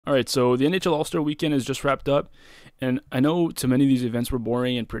Alright, so the NHL All-Star weekend is just wrapped up, and I know to many of these events were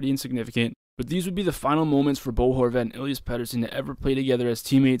boring and pretty insignificant, but these would be the final moments for Bo Horvat and Elias Petterson to ever play together as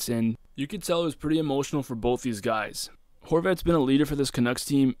teammates, and you could tell it was pretty emotional for both these guys. Horvat's been a leader for this Canucks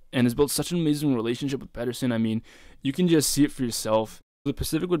team and has built such an amazing relationship with Petterson. I mean, you can just see it for yourself. The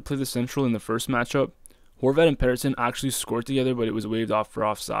Pacific would play the Central in the first matchup. Horvat and Petterson actually scored together, but it was waved off for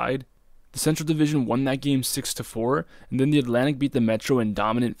offside. The Central Division won that game 6-4, and then the Atlantic beat the Metro in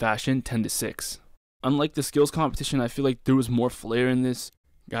dominant fashion 10-6. Unlike the skills competition, I feel like there was more flair in this.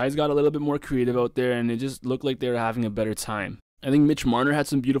 Guys got a little bit more creative out there, and it just looked like they were having a better time. I think Mitch Marner had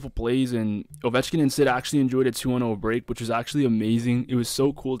some beautiful plays, and Ovechkin and Sid actually enjoyed a 2-0 break, which was actually amazing. It was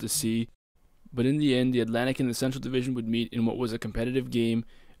so cool to see. But in the end, the Atlantic and the Central Division would meet in what was a competitive game.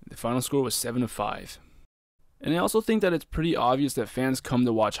 The final score was 7-5. And I also think that it's pretty obvious that fans come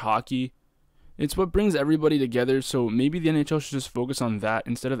to watch hockey. It's what brings everybody together, so maybe the NHL should just focus on that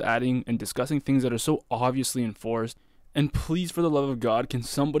instead of adding and discussing things that are so obviously enforced. And please, for the love of God, can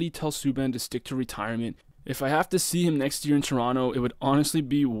somebody tell Subban to stick to retirement? If I have to see him next year in Toronto, it would honestly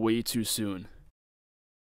be way too soon.